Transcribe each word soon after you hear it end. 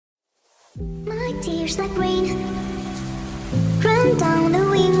My tears like rain run down the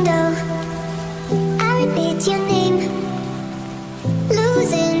window. I repeat your name,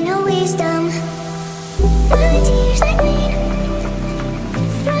 losing no wisdom. My tears like rain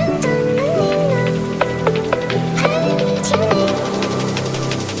run down the window. I repeat your name,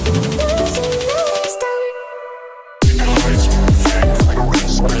 losing no wisdom.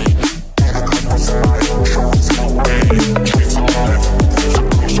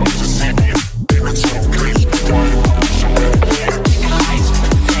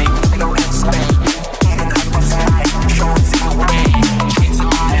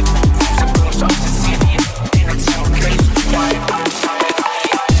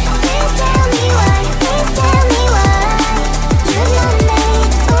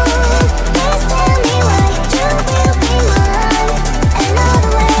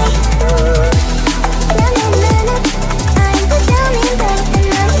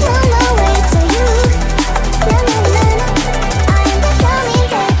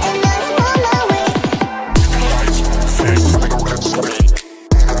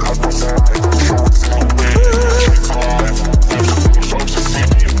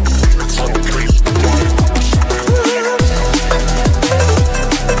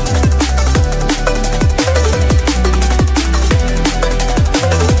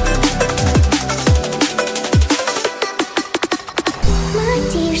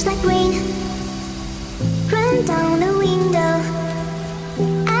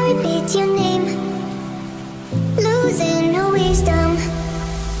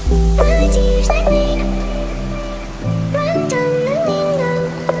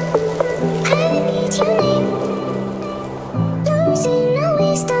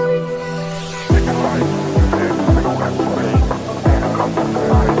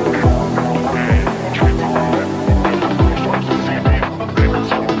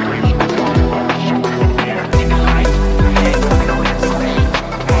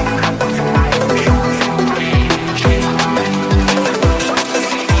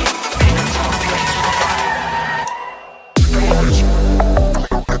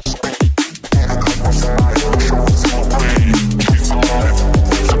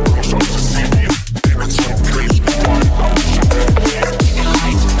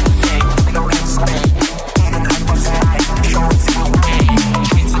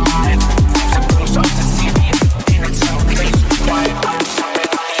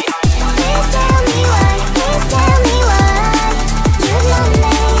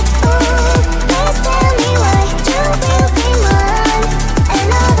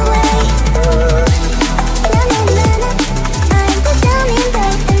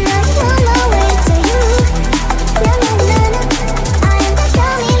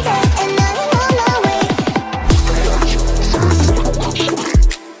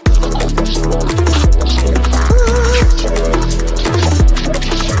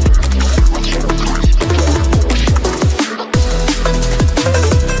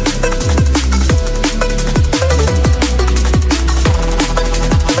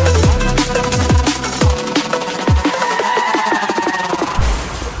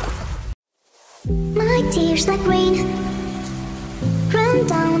 Tears like rain run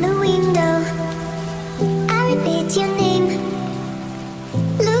down the window. I repeat your name.